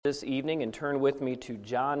This evening and turn with me to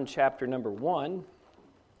John chapter number 1.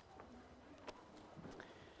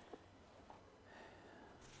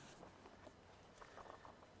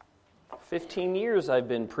 For 15 years I've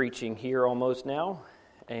been preaching here almost now,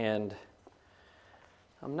 and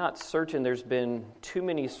I'm not certain there's been too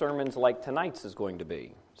many sermons like tonight's is going to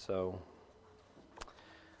be. So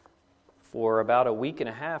for about a week and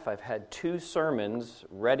a half I've had 2 sermons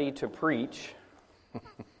ready to preach.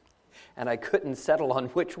 And I couldn't settle on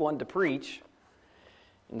which one to preach.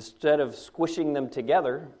 Instead of squishing them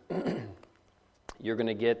together, you're going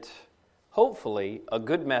to get, hopefully, a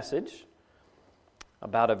good message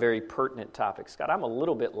about a very pertinent topic. Scott, I'm a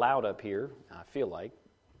little bit loud up here, I feel like.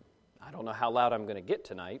 I don't know how loud I'm going to get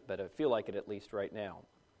tonight, but I feel like it at least right now.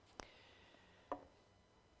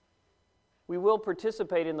 We will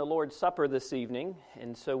participate in the Lord's Supper this evening,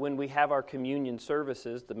 and so when we have our communion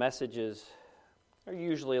services, the messages are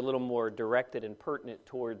usually a little more directed and pertinent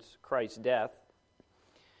towards Christ's death.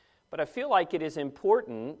 But I feel like it is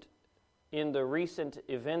important in the recent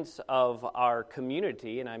events of our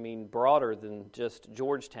community, and I mean broader than just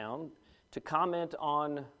Georgetown, to comment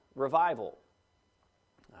on revival.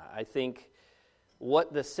 I think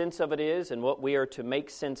what the sense of it is and what we are to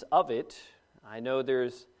make sense of it, I know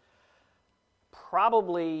there's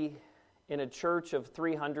probably in a church of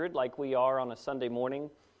 300 like we are on a Sunday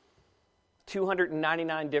morning,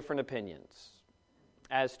 299 different opinions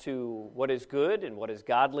as to what is good and what is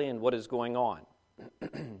godly and what is going on.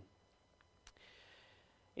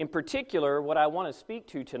 In particular, what I want to speak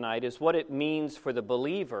to tonight is what it means for the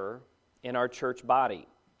believer in our church body.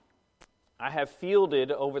 I have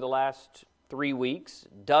fielded over the last 3 weeks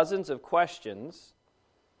dozens of questions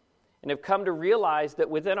and have come to realize that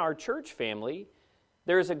within our church family,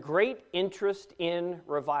 there is a great interest in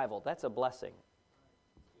revival. That's a blessing.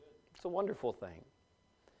 It's a wonderful thing.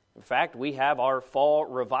 In fact, we have our fall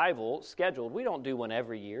revival scheduled. We don't do one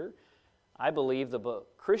every year. I believe the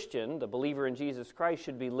Christian, the believer in Jesus Christ,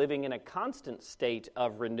 should be living in a constant state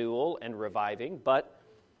of renewal and reviving, but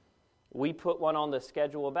we put one on the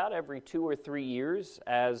schedule about every 2 or 3 years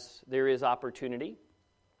as there is opportunity.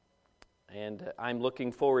 And I'm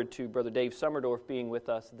looking forward to Brother Dave Summerdorf being with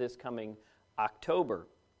us this coming October.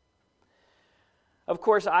 Of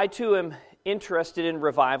course, I too am interested in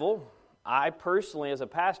revival. I personally, as a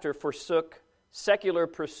pastor, forsook secular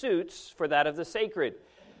pursuits for that of the sacred.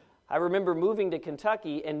 I remember moving to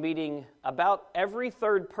Kentucky and meeting about every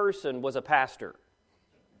third person was a pastor,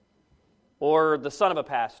 or the son of a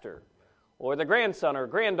pastor, or the grandson or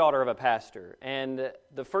granddaughter of a pastor. And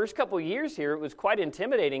the first couple of years here, it was quite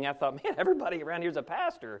intimidating. I thought, man, everybody around here is a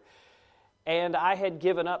pastor. And I had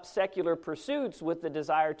given up secular pursuits with the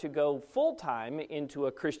desire to go full-time into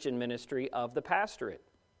a Christian ministry of the pastorate.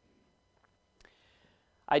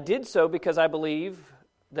 I did so because I believe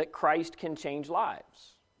that Christ can change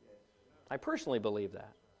lives. I personally believe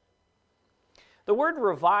that. The word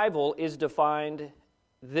revival is defined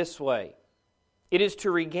this way. It is to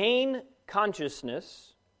regain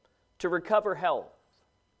consciousness, to recover health,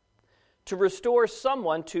 to restore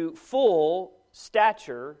someone to full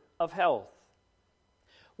stature of health.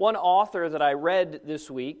 One author that I read this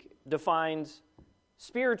week defines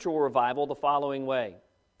spiritual revival the following way.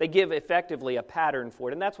 They give effectively a pattern for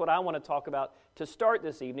it, and that's what I want to talk about to start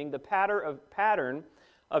this evening, the pattern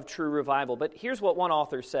of true revival. But here's what one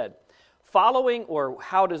author said. Following, or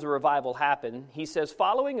how does a revival happen? He says,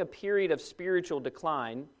 following a period of spiritual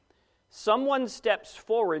decline, someone steps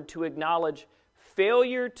forward to acknowledge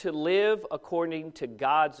failure to live according to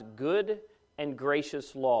God's good and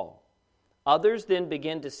gracious law. Others then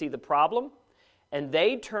begin to see the problem, and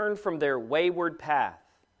they turn from their wayward path.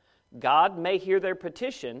 God may hear their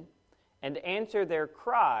petition and answer their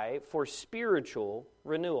cry for spiritual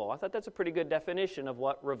renewal. I thought that's a pretty good definition of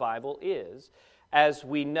what revival is, as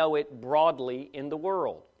we know it broadly in the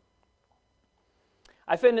world.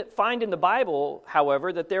 I find in the Bible,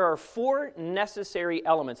 however, that there are 4 necessary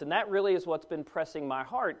elements, and that really is what's been pressing my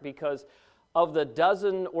heart, because of the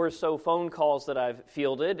dozen or so phone calls that I've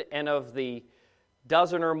fielded, and of the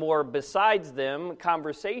dozen or more besides them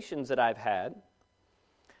conversations that I've had,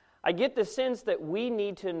 I get the sense that we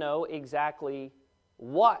need to know exactly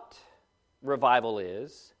what revival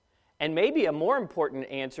is, and maybe a more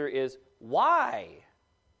important answer is why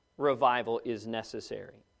revival is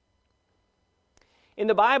necessary. In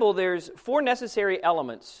the Bible, there's 4 necessary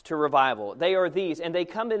elements to revival. They are these, and they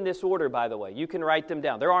come in this order, by the way. You can write them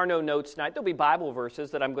down. There are no notes tonight. There'll be Bible verses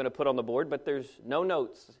that I'm going to put on the board, but there's no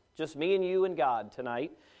notes. Just me and you and God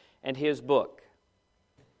tonight and His book.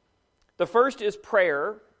 The first is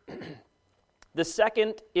prayer. The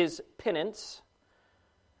second is penance.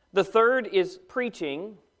 The third is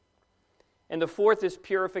preaching. And the fourth is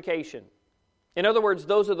purification. In other words,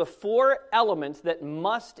 those are the four elements that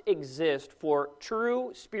must exist for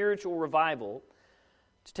true spiritual revival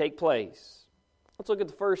to take place. Let's look at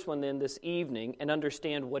the first one then this evening and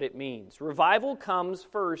understand what it means. Revival comes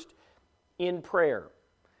first in prayer.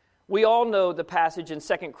 We all know the passage in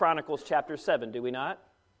 2 Chronicles chapter 7, do we not?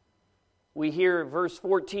 We hear verse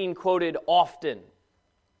 14 quoted often.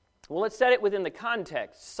 Well, let's set it within the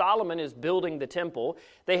context. Solomon is building the temple.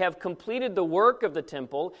 They have completed the work of the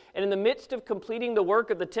temple, and in the midst of completing the work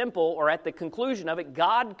of the temple, or at the conclusion of it,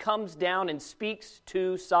 God comes down and speaks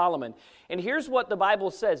to Solomon. And here's what the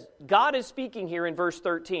Bible says. God is speaking here in verse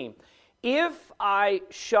 13. If I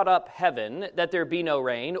shut up heaven, that there be no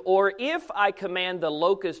rain, or if I command the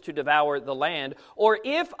locust to devour the land, or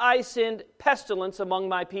if I send pestilence among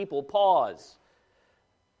my people, pause.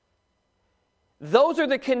 Those are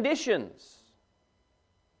the conditions.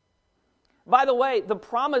 By the way, the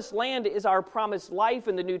promised land is our promised life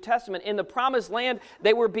in the New Testament. In the promised land,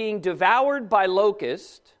 they were being devoured by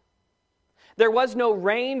locusts. There was no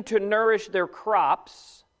rain to nourish their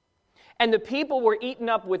crops. And the people were eaten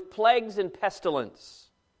up with plagues and pestilence.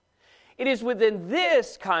 It is within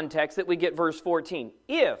this context that we get verse 14.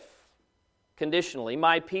 If, conditionally,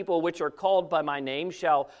 my people which are called by my name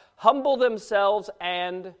shall humble themselves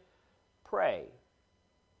and pray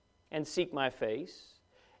and seek my face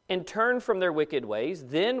and turn from their wicked ways,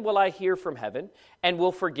 then will I hear from heaven and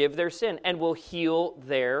will forgive their sin and will heal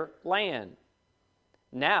their land.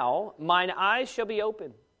 Now mine eyes shall be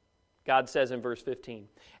open, God says in verse 15,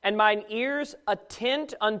 and mine ears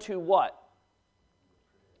attend unto what?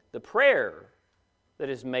 The prayer that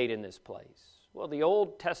is made in this place. Well, the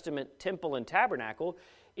Old Testament temple and tabernacle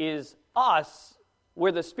is us,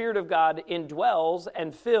 where the Spirit of God indwells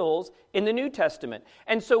and fills in the New Testament.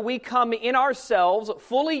 And so we come in ourselves,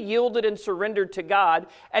 fully yielded and surrendered to God,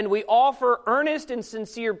 and we offer earnest and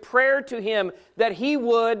sincere prayer to Him that He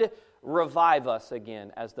would revive us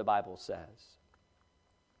again, as the Bible says.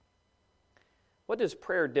 What does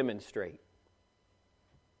prayer demonstrate?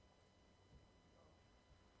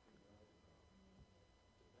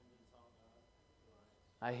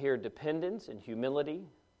 I hear dependence and humility,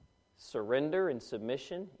 surrender and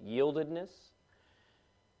submission, yieldedness.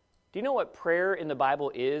 Do you know what prayer in the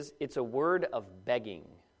Bible is? It's a word of begging.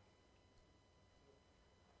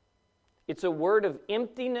 It's a word of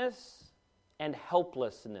emptiness and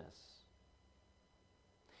helplessness.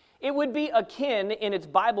 It would be akin, in its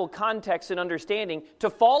Bible context and understanding,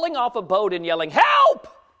 to falling off a boat and yelling, "Help!"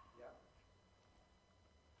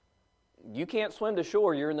 You can't swim to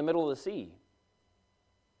shore, you're in the middle of the sea.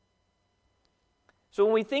 So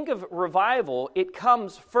when we think of revival, it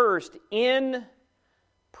comes first in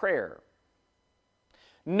prayer.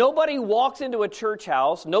 Nobody walks into a church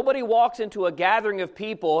house, nobody walks into a gathering of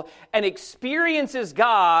people and experiences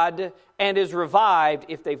God and is revived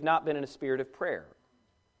if they've not been in a spirit of prayer.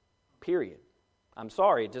 Period. I'm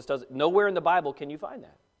sorry, it just doesn't. Nowhere in the Bible can you find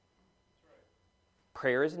that.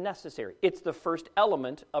 Prayer is necessary. It's the first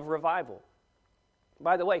element of revival.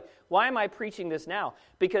 By the way, why am I preaching this now?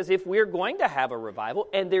 Because if we're going to have a revival,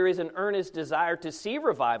 and there is an earnest desire to see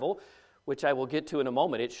revival, which I will get to in a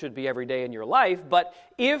moment, it should be every day in your life, but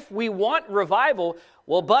if we want revival,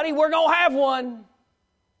 well, buddy, we're going to have one.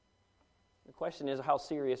 The question is, how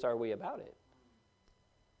serious are we about it?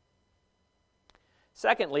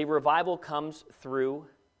 Secondly, revival comes through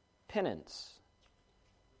penance.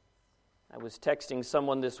 I was texting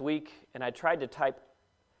someone this week, and I tried to type,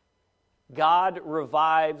 God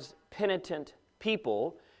revives penitent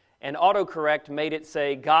people, and autocorrect made it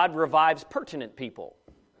say, God revives pertinent people.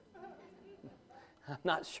 I'm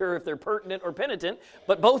not sure if they're pertinent or penitent,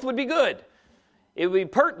 but both would be good. It would be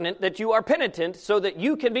pertinent that you are penitent so that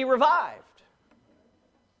you can be revived.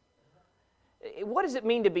 What does it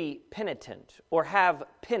mean to be penitent or have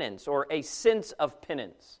penance or a sense of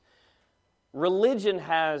penance? Religion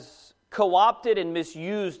has co-opted and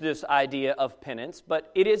misused this idea of penance,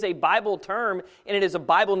 but it is a Bible term and it is a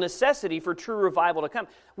Bible necessity for true revival to come.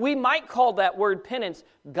 We might call that word penance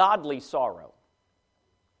godly sorrow.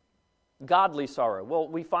 Godly sorrow. Well,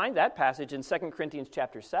 we find that passage in 2 Corinthians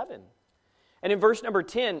chapter 7. And in verse number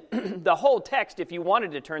 10, the whole text, if you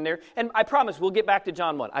wanted to turn there, and I promise we'll get back to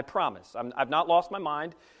John 1. I promise. I've not lost my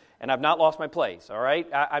mind and I've not lost my place, all right?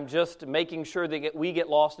 I'm just making sure that we get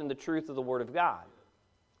lost in the truth of the Word of God.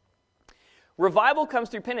 Revival comes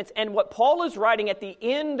through penance. And what Paul is writing at the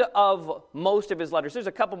end of most of his letters, there's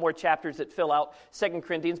a couple more chapters that fill out 2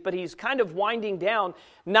 Corinthians, but he's kind of winding down,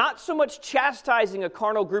 not so much chastising a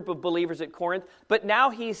carnal group of believers at Corinth, but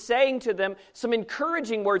now he's saying to them some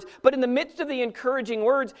encouraging words. But in the midst of the encouraging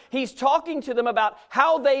words, he's talking to them about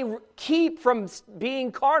how they keep from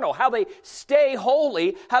being carnal, how they stay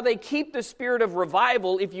holy, how they keep the spirit of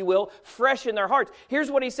revival, if you will, fresh in their hearts.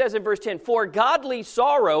 Here's what he says in verse 10, "For godly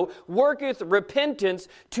sorrow worketh repentance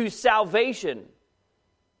to salvation,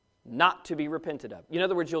 not to be repented of." In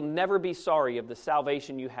other words, you'll never be sorry of the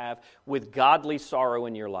salvation you have with godly sorrow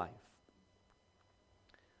in your life.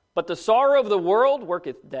 But the sorrow of the world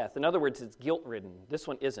worketh death. In other words, it's guilt-ridden. This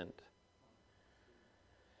one isn't.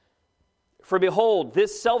 "For behold,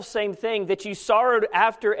 this selfsame thing that ye sorrowed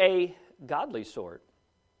after a godly sort,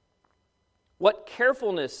 what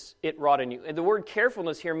carefulness it wrought in you." And the word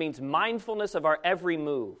carefulness here means mindfulness of our every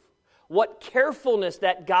move. What carefulness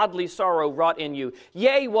that godly sorrow wrought in you.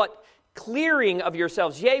 Yea, what clearing of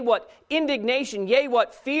yourselves. Yea, what indignation. Yea,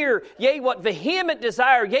 what fear. Yea, what vehement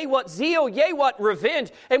desire. Yea, what zeal. Yea, what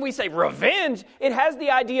revenge. And we say, revenge? It has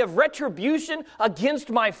the idea of retribution against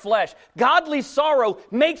my flesh. Godly sorrow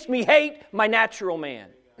makes me hate my natural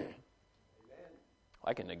man.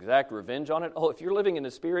 I can exact revenge on it. Oh, if you're living in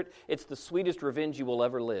the Spirit, it's the sweetest revenge you will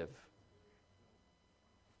ever live.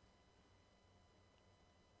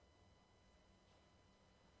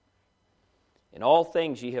 "In all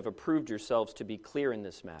things ye have approved yourselves to be clear in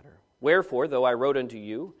this matter. Wherefore, though I wrote unto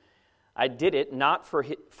you, I did it not for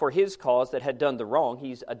his cause that had done the wrong,"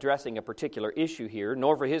 he's addressing a particular issue here,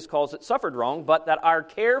 "nor for his cause that suffered wrong, but that our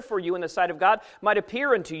care for you in the sight of God might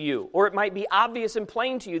appear unto you, or it might be obvious and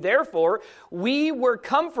plain to you. Therefore, we were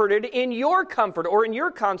comforted in your comfort," or in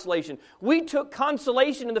your consolation. We took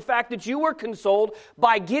consolation in the fact that you were consoled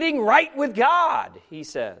by getting right with God, he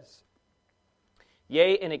says.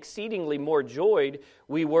 "Yea, and exceedingly more joyed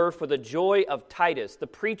we were for the joy of Titus, the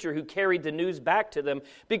preacher who carried the news back to them,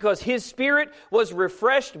 because his spirit was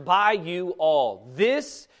refreshed by you all."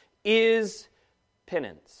 This is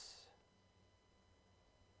penance.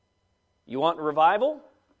 You want revival?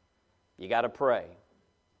 You got to pray.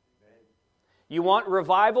 You want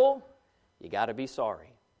revival? You got to be sorry.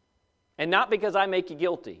 And not because I make you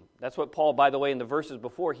guilty. That's what Paul, by the way, in the verses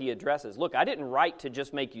before he addresses. Look, I didn't write to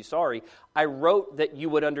just make you sorry. I wrote that you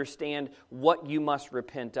would understand what you must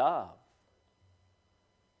repent of.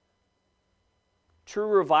 True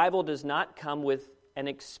revival does not come with an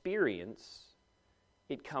experience.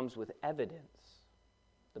 It comes with evidence,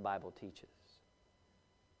 the Bible teaches.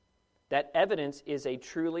 That evidence is a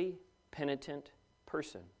truly penitent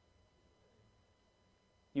person.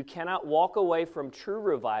 You cannot walk away from true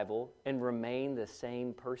revival and remain the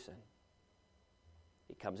same person.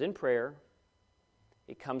 It comes in prayer.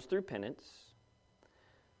 It comes through penance.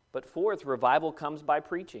 But fourth, revival comes by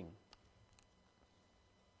preaching.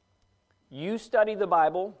 You study the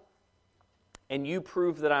Bible and you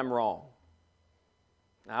prove that I'm wrong.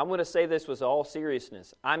 Now, I'm going to say this with all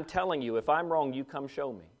seriousness. I'm telling you, if I'm wrong, you come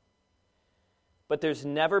show me. But there's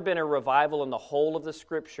never been a revival in the whole of the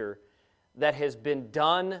Scripture that has been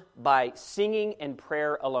done by singing and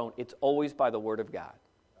prayer alone. It's always by the Word of God.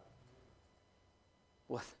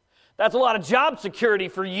 Well, that's a lot of job security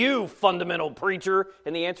for you, fundamental preacher.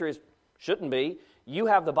 And the answer is, shouldn't be. You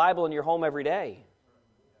have the Bible in your home every day.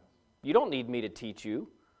 You don't need me to teach you,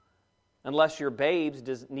 unless you're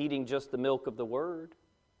babes needing just the milk of the Word.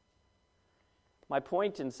 My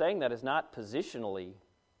point in saying that is not positionally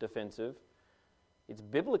defensive. It's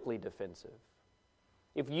biblically defensive.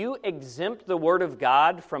 If you exempt the Word of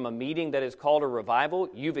God from a meeting that is called a revival,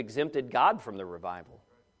 you've exempted God from the revival.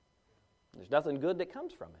 There's nothing good that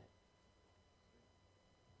comes from it.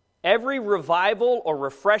 Every revival or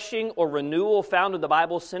refreshing or renewal found in the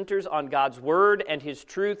Bible centers on God's Word and His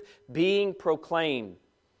truth being proclaimed.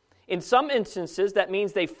 In some instances, that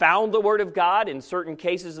means they found the Word of God. In certain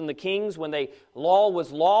cases in the Kings, when the law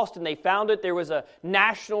was lost and they found it, there was a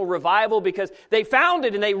national revival because they found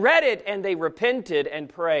it and they read it and they repented and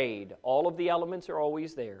prayed. All of the elements are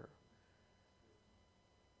always there.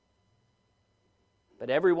 But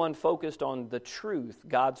everyone focused on the truth,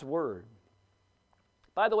 God's Word.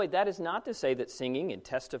 By the way, that is not to say that singing and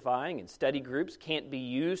testifying and study groups can't be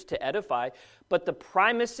used to edify, but the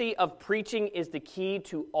primacy of preaching is the key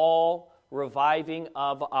to all reviving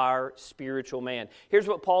of our spiritual man. Here's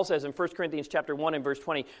what Paul says in 1 Corinthians chapter 1 and verse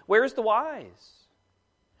 20. Where's the wise?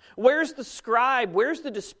 Where's the scribe? Where's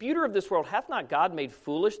the disputer of this world? Hath not God made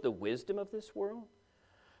foolish the wisdom of this world?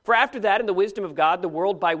 For after that, in the wisdom of God, the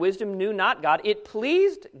world by wisdom knew not God. It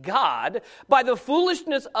pleased God by the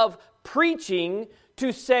foolishness of preaching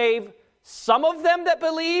to save some of them that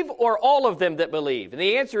believe or all of them that believe? And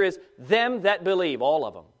the answer is them that believe, all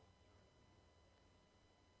of them.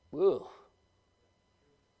 Ugh.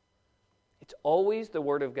 It's always the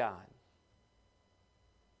Word of God.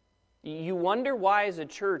 You wonder why as a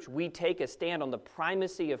church we take a stand on the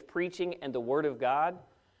primacy of preaching and the Word of God?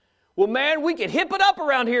 Well, man, we could hip it up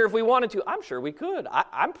around here if we wanted to. I'm sure we could.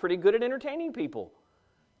 I'm pretty good at entertaining people.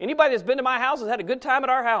 Anybody that's been to my house has had a good time at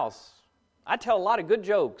our house. I tell a lot of good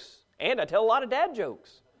jokes, and I tell a lot of dad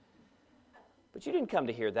jokes. But you didn't come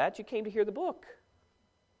to hear that. You came to hear the book.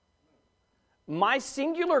 My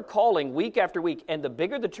singular calling week after week, and the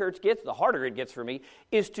bigger the church gets, the harder it gets for me,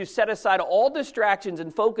 is to set aside all distractions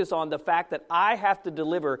and focus on the fact that I have to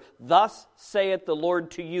deliver, thus saith the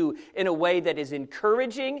Lord to you, in a way that is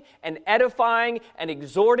encouraging and edifying and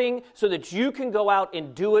exhorting so that you can go out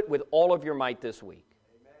and do it with all of your might this week.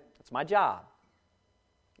 Amen. That's my job.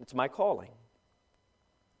 It's my calling.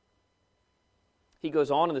 He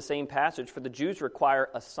goes on in the same passage, for the Jews require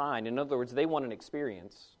a sign. In other words, they want an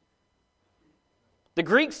experience. The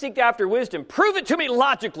Greeks seek after wisdom. Prove it to me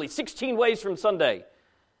logically, 16 ways from Sunday.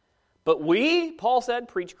 But we, Paul said,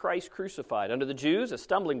 preach Christ crucified. Under the Jews, a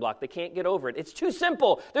stumbling block. They can't get over it. It's too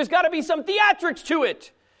simple. There's got to be some theatrics to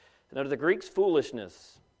it. And under the Greeks,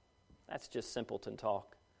 foolishness. That's just simpleton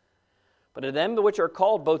talk. But to them which are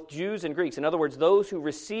called both Jews and Greeks, in other words, those who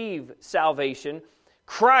receive salvation,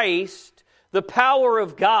 Christ, the power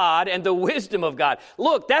of God and the wisdom of God.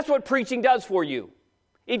 Look, that's what preaching does for you.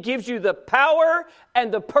 It gives you the power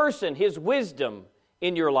and the person, His wisdom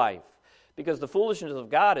in your life. Because the foolishness of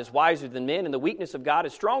God is wiser than men, and the weakness of God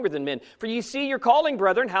is stronger than men. For ye see your calling,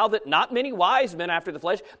 brethren, how that not many wise men after the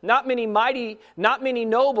flesh, not many mighty, not many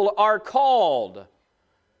noble are called.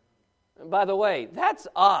 And by the way, that's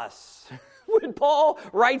us. When Paul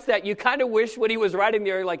writes that, you kind of wish when he was writing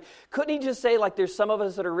there, like, couldn't he just say, like, there's some of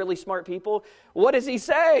us that are really smart people? What does he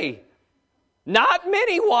say? Not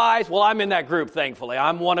many wise. Well, I'm in that group, thankfully.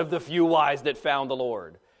 I'm one of the few wise that found the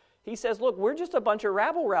Lord. He says, look, we're just a bunch of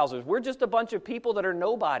rabble-rousers. We're just a bunch of people that are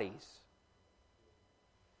nobodies.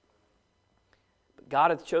 But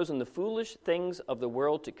God hath chosen the foolish things of the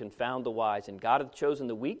world to confound the wise, and God hath chosen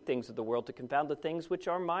the weak things of the world to confound the things which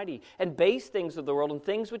are mighty, and base things of the world, and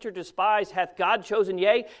things which are despised hath God chosen,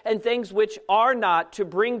 yea, and things which are not, to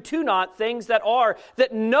bring to naught things that are,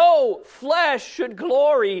 that no flesh should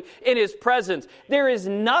glory in His presence. There is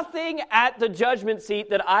nothing at the judgment seat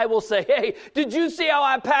that I will say, hey, did you see how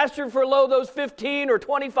I pastored for those 15 or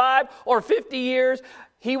 25 or 50 years?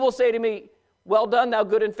 He will say to me, well done, thou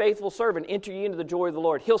good and faithful servant. Enter ye into the joy of the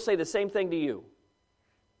Lord. He'll say the same thing to you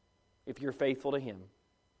if you're faithful to Him.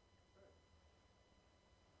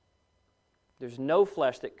 There's no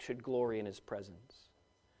flesh that should glory in His presence.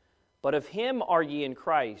 But of Him are ye in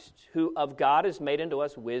Christ, who of God is made unto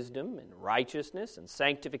us wisdom and righteousness and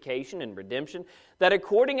sanctification and redemption, that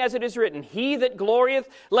according as it is written, He that glorieth,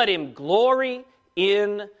 let him glory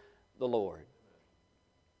in the Lord.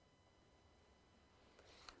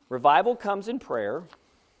 Revival comes in prayer.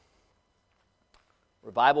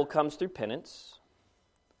 Revival comes through penance.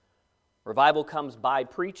 Revival comes by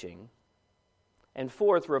preaching. And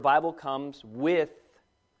fourth, revival comes with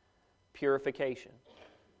purification.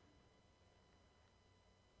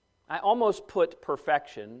 I almost put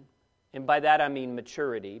perfection, and by that I mean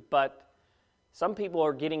maturity, but some people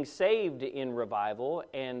are getting saved in revival,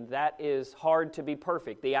 and that is hard to be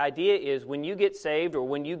perfect. The idea is when you get saved or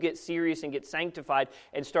when you get serious and get sanctified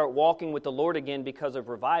and start walking with the Lord again because of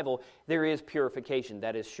revival, there is purification,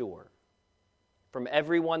 that is sure. From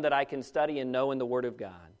everyone that I can study and know in the Word of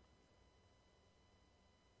God.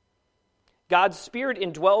 God's Spirit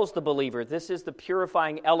indwells the believer. This is the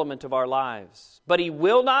purifying element of our lives. But He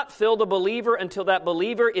will not fill the believer until that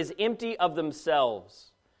believer is empty of themselves.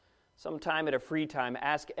 Sometime at a free time,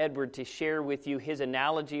 ask Edward to share with you his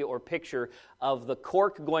analogy or picture of the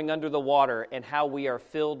cork going under the water and how we are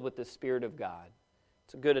filled with the Spirit of God.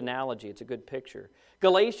 It's a good analogy. It's a good picture.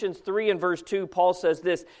 Galatians 3 and verse 2, Paul says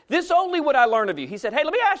this only would I learn of you. He said, hey,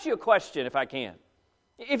 let me ask you a question if I can.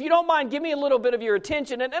 If you don't mind, give me a little bit of your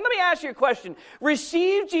attention. And let me ask you a question.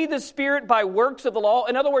 Received ye the Spirit by works of the law?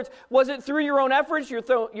 In other words, was it through your own efforts,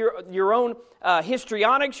 your own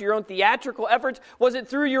histrionics, your own theatrical efforts? Was it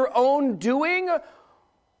through your own doing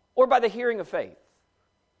or by the hearing of faith?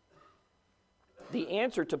 The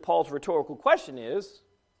answer to Paul's rhetorical question is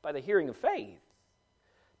by the hearing of faith.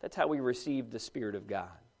 That's how we receive the Spirit of God.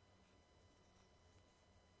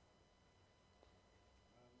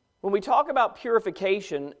 When we talk about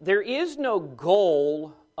purification, there is no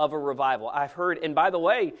goal of a revival. I've heard, and by the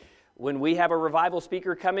way, when we have a revival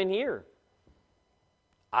speaker come in here,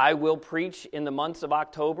 I will preach in the months of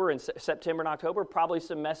October and September and October, probably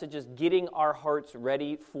some messages getting our hearts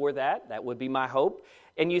ready for that. That would be my hope.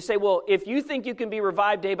 And you say, well, if you think you can be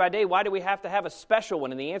revived day by day, why do we have to have a special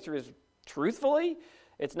one? And the answer is, truthfully,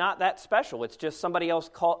 it's not that special. It's just somebody else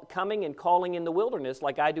coming and calling in the wilderness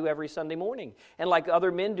like I do every Sunday morning and like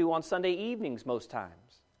other men do on Sunday evenings most times.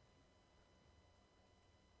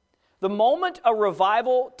 The moment a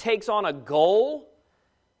revival takes on a goal,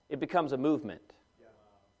 it becomes a movement.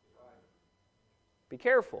 Be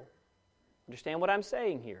careful. Understand what I'm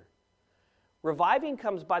saying here. Reviving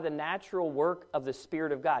comes by the natural work of the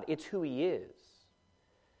Spirit of God. It's who He is.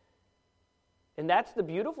 And that's the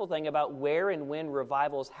beautiful thing about where and when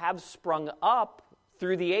revivals have sprung up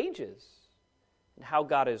through the ages and how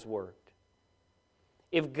God has worked.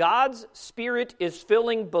 If God's Spirit is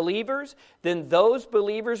filling believers, then those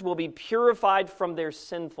believers will be purified from their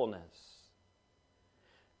sinfulness.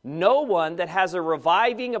 No one that has a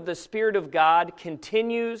reviving of the Spirit of God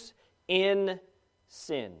continues in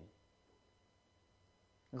sin.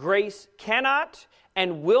 Grace cannot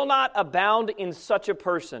and will not abound in such a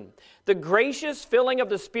person. The gracious filling of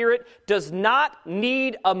the Spirit does not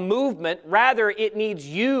need a movement. Rather, it needs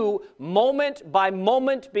you moment by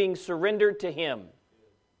moment being surrendered to Him.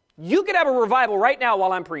 You could have a revival right now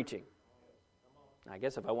while I'm preaching. I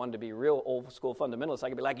guess if I wanted to be real old school fundamentalist, I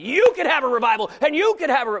could be like, you could have a revival, and you could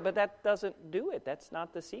have a... But that doesn't do it. That's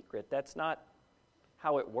not the secret. That's not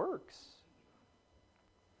how it works.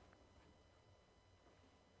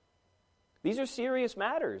 These are serious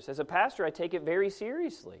matters. As a pastor, I take it very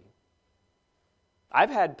seriously. I've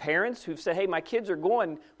had parents who've said, hey, my kids are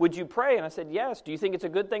going, would you pray? And I said, yes. Do you think it's a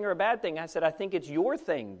good thing or a bad thing? I said, I think it's your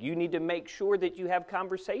thing. You need to make sure that you have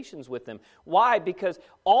conversations with them. Why? Because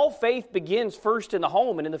all faith begins first in the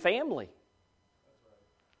home and in the family.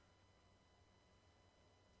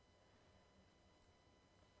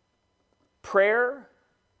 Prayer,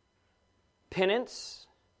 penance,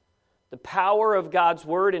 the power of God's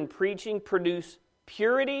Word and preaching produce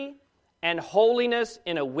purity and holiness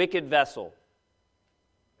in a wicked vessel.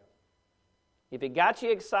 If it got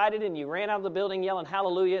you excited and you ran out of the building yelling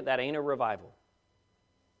hallelujah, that ain't a revival.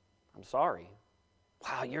 I'm sorry.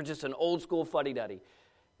 Wow, you're just an old school fuddy-duddy.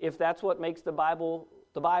 If that's what makes the Bible,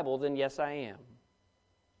 then yes, I am.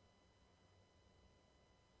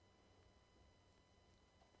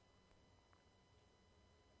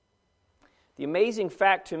 The amazing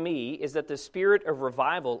fact to me is that the spirit of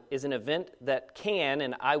revival is an event that can,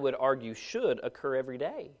 and I would argue should, occur every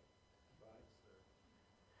day.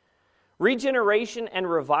 Regeneration and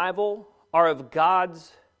revival are of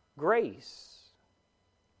God's grace.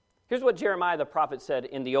 Here's what Jeremiah the prophet said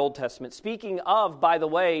in the Old Testament, speaking of, by the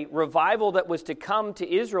way, revival that was to come to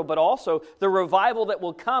Israel, but also the revival that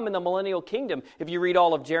will come in the millennial kingdom. If you read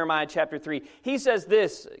all of Jeremiah chapter 3, he says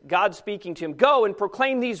this, God speaking to him, go and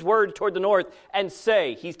proclaim these words toward the north and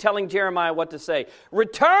say, he's telling Jeremiah what to say,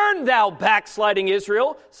 return thou backsliding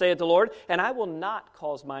Israel, saith the Lord, and I will not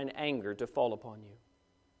cause mine anger to fall upon you.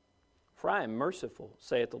 For I am merciful,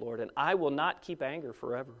 saith the Lord, and I will not keep anger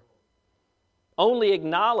forever. Only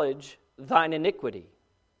acknowledge thine iniquity.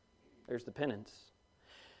 There's the penance.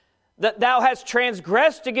 That thou hast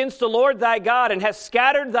transgressed against the Lord thy God, and hast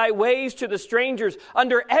scattered thy ways to the strangers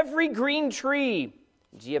under every green tree.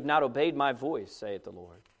 And ye have not obeyed my voice, saith the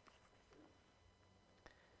Lord.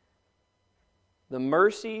 The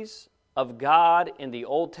mercies of God in the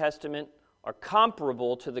Old Testament are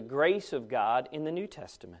comparable to the grace of God in the New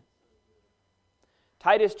Testament.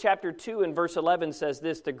 Titus chapter 2 and verse 11 says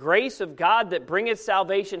this, the grace of God that bringeth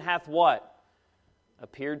salvation hath what?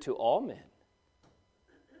 Appeared to all men.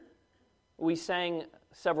 We sang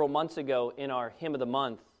several months ago in our hymn of the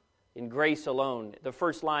month, in Grace Alone. The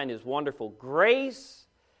first line is wonderful. Grace,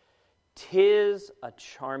 'tis a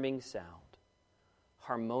charming sound,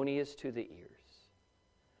 harmonious to the ears.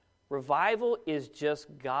 Revival is just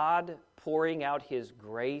God pouring out His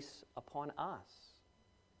grace upon us.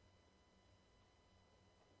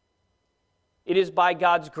 It is by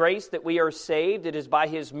God's grace that we are saved. It is by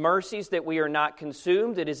His mercies that we are not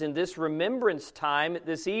consumed. It is in this remembrance time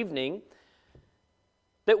this evening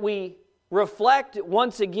that we reflect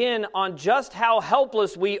once again on just how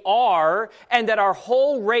helpless we are and that our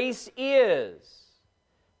whole race is.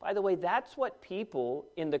 By the way, that's what people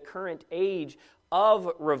in the current age of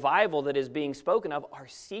revival that is being spoken of are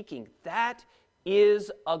seeking. That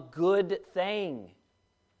is a good thing.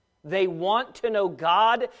 They want to know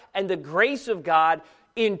God and the grace of God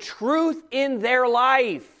in truth in their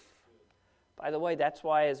life. By the way, that's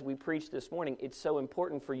why as we preach this morning, it's so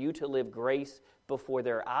important for you to live grace before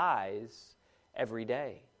their eyes every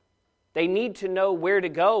day. They need to know where to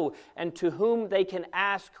go and to whom they can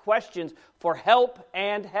ask questions for help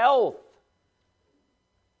and health.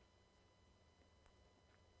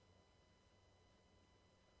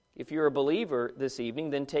 If you're a believer this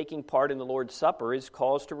evening, then taking part in the Lord's Supper is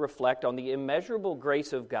cause to reflect on the immeasurable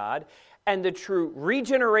grace of God and the true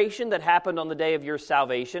regeneration that happened on the day of your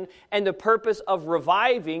salvation and the purpose of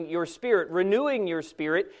reviving your spirit, renewing your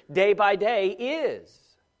spirit day by day is.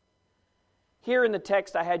 Here in the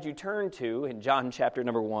text I had you turn to, in John chapter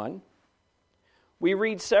number 1, we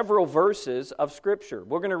read several verses of Scripture.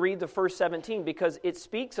 We're going to read the first 17 because it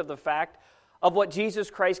speaks of the fact of what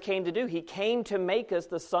Jesus Christ came to do. He came to make us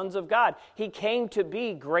the sons of God. He came to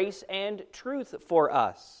be grace and truth for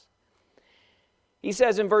us. He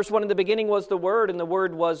says in verse 1, "In the beginning was the Word, and the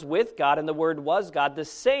Word was with God, and the Word was God. The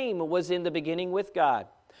same was in the beginning with God.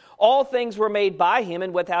 All things were made by Him,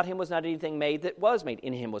 and without Him was not anything made that was made.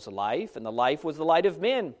 In Him was life, and the life was the light of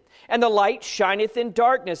men. And the light shineth in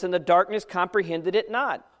darkness, and the darkness comprehended it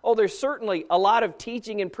not." Oh, there's certainly a lot of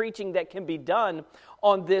teaching and preaching that can be done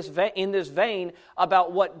in this vein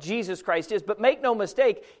about what Jesus Christ is. But make no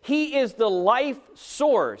mistake, He is the life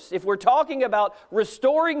source. If we're talking about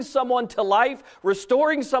restoring someone to life,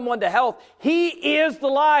 restoring someone to health, He is the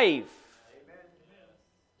life. Amen.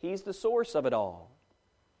 He's the source of it all.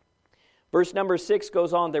 Verse number 6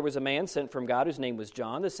 goes on, "There was a man sent from God whose name was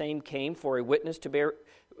John. The same came for a witness to bear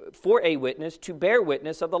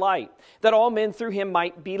witness of the light, that all men through him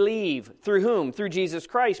might believe." Through whom? Through Jesus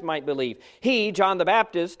Christ might believe. He, John the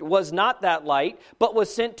Baptist, was not that light, but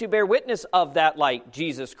was sent to bear witness of that light,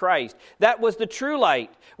 Jesus Christ. That was the true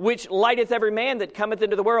light, which lighteth every man that cometh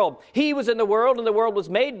into the world. He was in the world, and the world was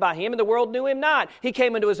made by Him, and the world knew Him not. He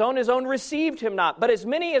came into His own received Him not. But as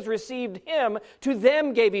many as received Him, to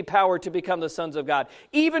them gave He power to become the sons of God,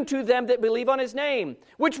 even to them that believe on His name,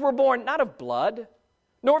 which were born not of blood,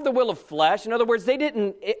 nor of the will of flesh. In other words, they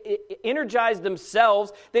didn't energize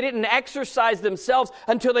themselves. They didn't exercise themselves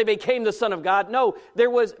until they became the Son of God. No,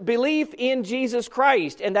 there was belief in Jesus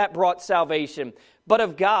Christ, and that brought salvation. But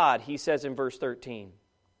of God, he says in verse 13.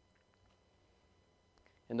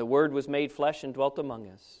 "And the Word was made flesh and dwelt among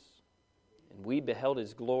us. And we beheld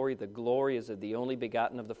His glory. The glory is of the only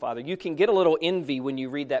begotten of the Father." You can get a little envy when you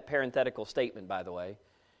read that parenthetical statement, by the way.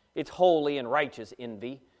 It's holy and righteous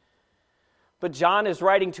envy. But John is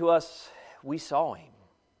writing to us, we saw Him.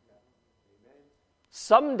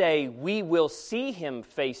 Someday we will see Him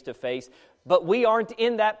face to face, but we aren't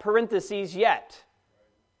in that parentheses yet.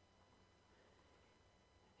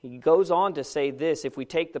 He goes on to say this. If we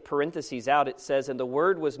take the parentheses out, it says, "And the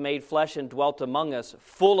Word was made flesh and dwelt among us,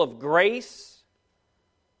 full of grace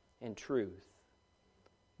and truth."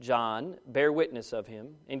 John bare witness of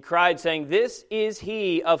Him, and cried, saying, "This is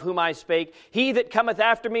He of whom I spake. He that cometh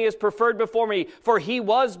after me is preferred before me, for He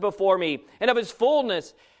was before me. And of His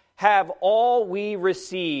fullness have all we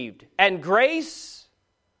received, and grace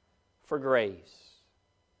for grace.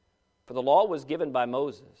 For the law was given by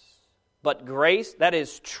Moses, but grace," that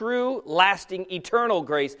is true, lasting, eternal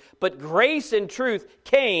grace, "but grace and truth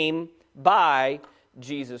came by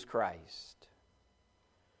Jesus Christ."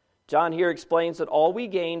 John here explains that all we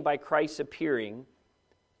gain by Christ's appearing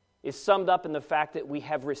is summed up in the fact that we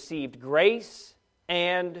have received grace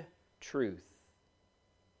and truth.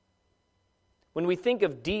 When we think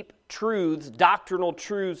of deep truths, doctrinal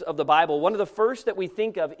truths of the Bible, one of the first that we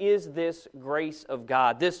think of is this grace of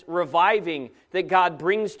God, this reviving that God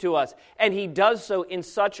brings to us, and He does so in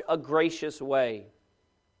such a gracious way.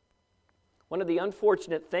 One of the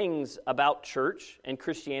unfortunate things about church and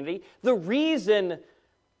Christianity, the reason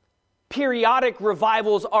periodic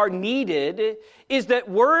revivals are needed is that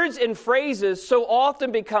words and phrases so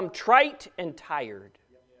often become trite and tired.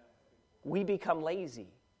 We become lazy.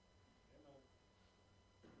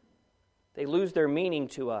 They lose their meaning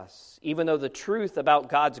to us, even though the truth about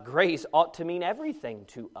God's grace ought to mean everything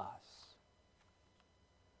to us.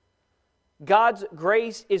 God's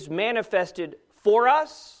grace is manifested for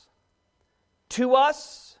us, to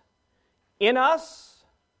us, in us,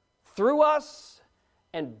 through us,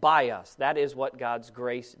 and by us. That is what God's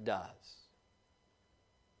grace does.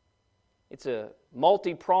 It's a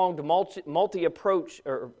multi-pronged, multi-approach,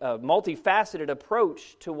 or multifaceted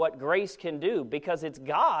approach to what grace can do, because it's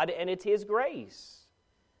God and it's His grace.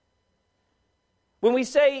 When we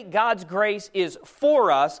say God's grace is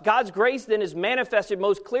for us, God's grace then is manifested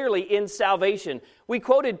most clearly in salvation. We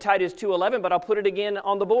quoted Titus 2:11, but I'll put it again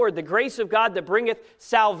on the board. "The grace of God that bringeth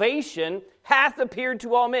salvation hath appeared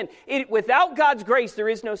to all men." Without God's grace, there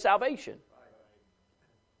is no salvation.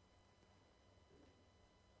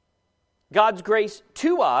 God's grace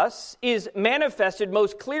to us is manifested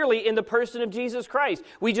most clearly in the person of Jesus Christ.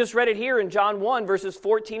 We just read it here in John 1, verses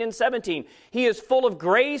 14 and 17. He is full of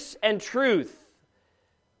grace and truth,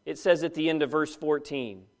 it says at the end of verse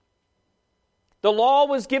 14. The law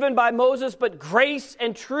was given by Moses, but grace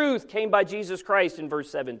and truth came by Jesus Christ in verse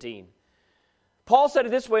 17. Paul said it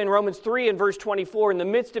this way in Romans 3 and verse 24, in the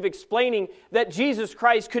midst of explaining that Jesus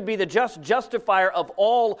Christ could be the just justifier of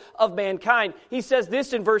all of mankind. He says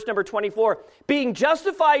this in verse number 24, being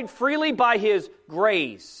justified freely by His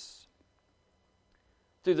grace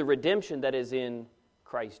through the redemption that is in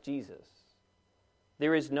Christ Jesus.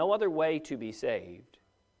 There is no other way to be saved.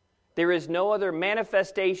 There is no other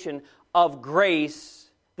manifestation of grace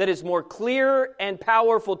that is more clear and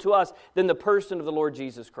powerful to us than the person of the Lord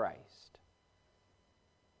Jesus Christ.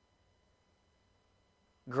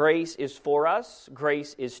 Grace is for us,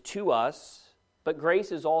 grace is to us, but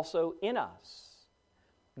grace is also in us.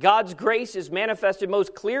 God's grace is manifested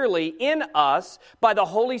most clearly in us by the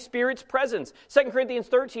Holy Spirit's presence. 2 Corinthians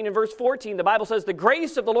 13 and verse 14, the Bible says, the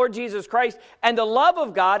grace of the Lord Jesus Christ and the love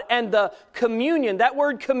of God and the communion. That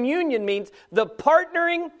word communion means the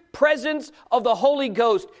partnering presence of the Holy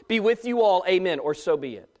Ghost be with you all. Amen. Or so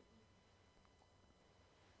be it.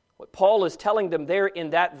 What Paul is telling them there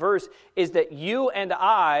in that verse is that you and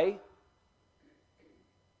I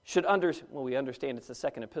should we understand it's the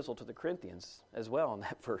second epistle to the Corinthians as well in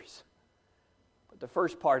that verse. But the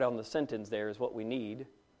first part on the sentence there is what we need.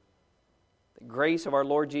 The grace of our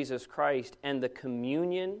Lord Jesus Christ and the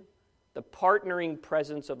communion, the partnering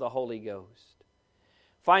presence of the Holy Ghost.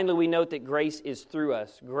 Finally, we note that grace is through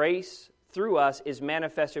us. Grace through us is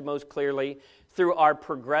manifested most clearly through our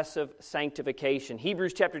progressive sanctification.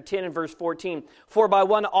 Hebrews chapter 10 and verse 14, for by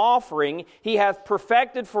one offering He hath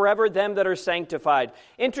perfected forever them that are sanctified.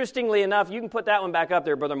 Interestingly enough, you can put that one back up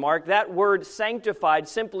there, Brother Mark. That word sanctified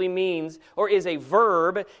simply means, or is a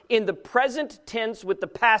verb in the present tense with the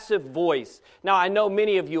passive voice. Now, I know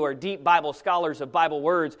many of you are deep Bible scholars of Bible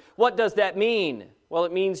words. What does that mean? Well,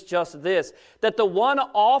 it means just this, that the one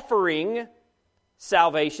offering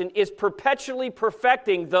salvation is perpetually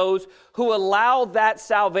perfecting those who allow that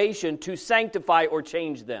salvation to sanctify or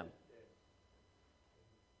change them.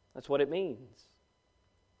 That's what it means.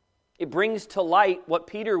 It brings to light what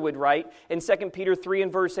Peter would write in 2 Peter 3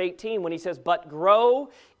 and verse 18 when he says, but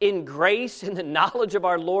grow in grace and the knowledge of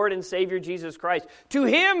our Lord and Savior Jesus Christ. To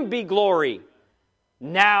Him be glory,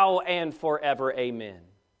 now and forever. Amen.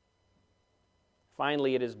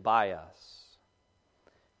 Finally, it is by us.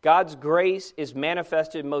 God's grace is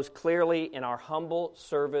manifested most clearly in our humble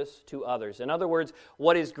service to others. In other words,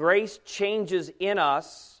 what His grace changes in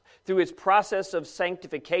us through its process of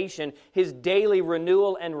sanctification, His daily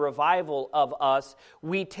renewal and revival of us,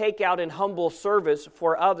 we take out in humble service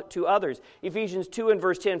to others. Ephesians 2 and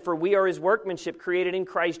verse 10, for we are His workmanship created in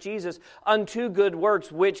Christ Jesus unto good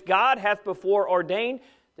works, which God hath before ordained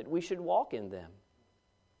that we should walk in them.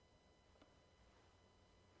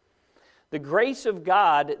 The grace of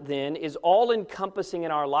God, then, is all-encompassing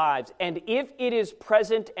in our lives. And if it is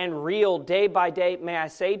present and real day by day, may I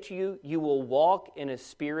say to you, you will walk in a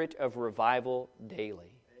spirit of revival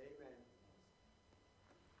daily. Amen.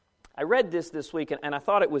 I read this week, and I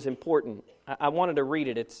thought it was important. I wanted to read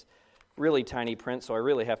it. It's really tiny print, so I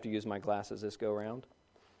really have to use my glasses this go-around.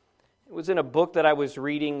 It was in a book that I was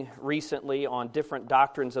reading recently on different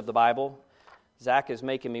doctrines of the Bible. Zach is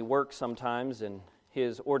making me work sometimes, and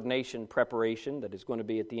his ordination preparation that is going to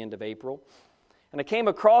be at the end of April. And I came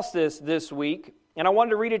across this week, and I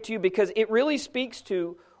wanted to read it to you because it really speaks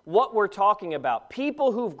to what we're talking about.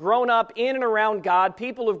 People who've grown up in and around God,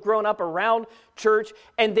 people who've grown up around church,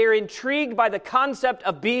 and they're intrigued by the concept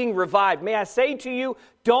of being revived. May I say to you,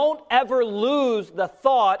 don't ever lose the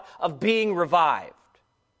thought of being revived,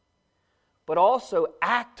 but also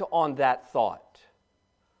act on that thought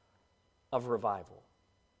of revival.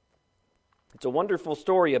 It's a wonderful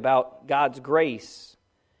story about God's grace,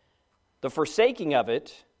 the forsaking of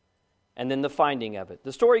it, and then the finding of it.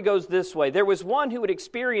 The story goes this way. There was one who had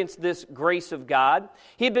experienced this grace of God.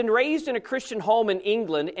 He had been raised in a Christian home in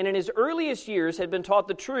England, and in his earliest years had been taught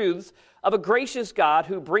the truths of a gracious God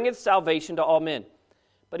who bringeth salvation to all men.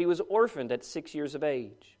 But he was orphaned at 6 years of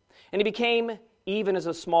age, and he became, even as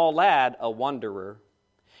a small lad, a wanderer.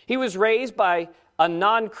 He was raised by a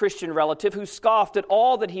non-Christian relative who scoffed at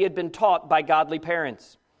all that he had been taught by godly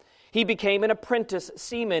parents. He became an apprentice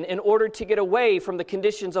seaman in order to get away from the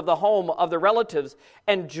conditions of the home of the relatives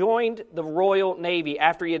and joined the Royal Navy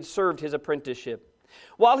after he had served his apprenticeship.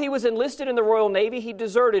 While he was enlisted in the Royal Navy, he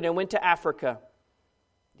deserted and went to Africa.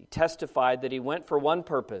 He testified that he went for one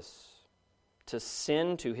purpose, to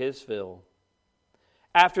sin to his fill.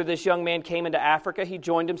 After this young man came into Africa, he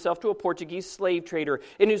joined himself to a Portuguese slave trader,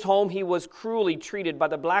 in whose home he was cruelly treated by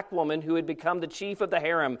the black woman who had become the chief of the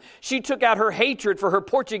harem. She took out her hatred for her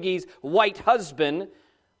Portuguese white husband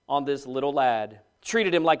on this little lad,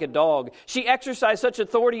 treated him like a dog. She exercised such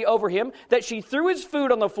authority over him that she threw his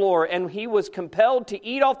food on the floor, and he was compelled to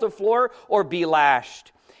eat off the floor or be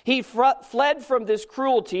lashed. He fled from this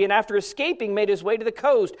cruelty, and after escaping, made his way to the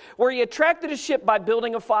coast, where he attracted a ship by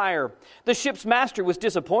building a fire. The ship's master was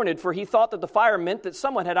disappointed, for he thought that the fire meant that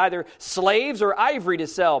someone had either slaves or ivory to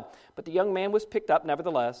sell. But the young man was picked up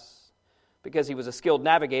nevertheless. Because he was a skilled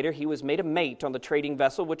navigator, he was made a mate on the trading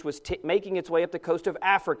vessel, which was making its way up the coast of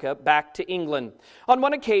Africa back to England. On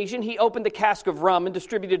one occasion, he opened the cask of rum and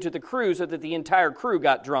distributed to the crew so that the entire crew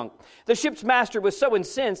got drunk. The ship's master was so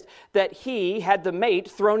incensed that he had the mate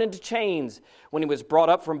thrown into chains. When he was brought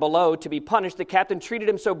up from below to be punished, the captain treated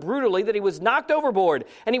him so brutally that he was knocked overboard,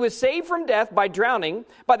 and he was saved from death by drowning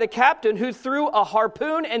by the captain, who threw a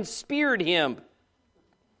harpoon and speared him.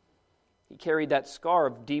 He carried that scar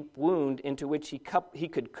of deep wound into which he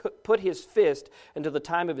could put his fist until the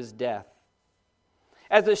time of his death.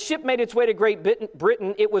 As the ship made its way to Great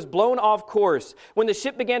Britain, it was blown off course. When the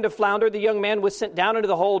ship began to flounder, the young man was sent down into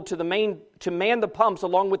the hold to man the pumps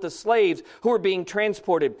along with the slaves who were being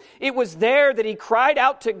transported. It was there that he cried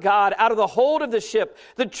out to God out of the hold of the ship.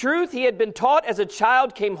 The truth he had been taught as a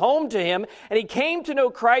child came home to him, and he came to know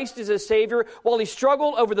Christ as a Savior while he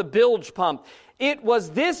struggled over the bilge pump. It was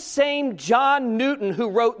this same John Newton who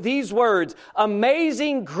wrote these words,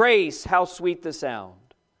 "Amazing grace, how sweet the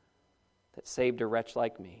sound that saved a wretch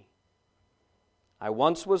like me. I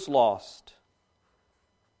once was lost,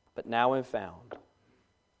 but now am found.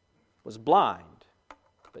 Was blind,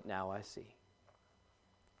 but now I see."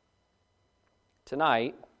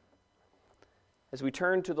 Tonight, as we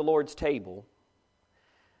turn to the Lord's table,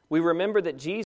 we remember that Jesus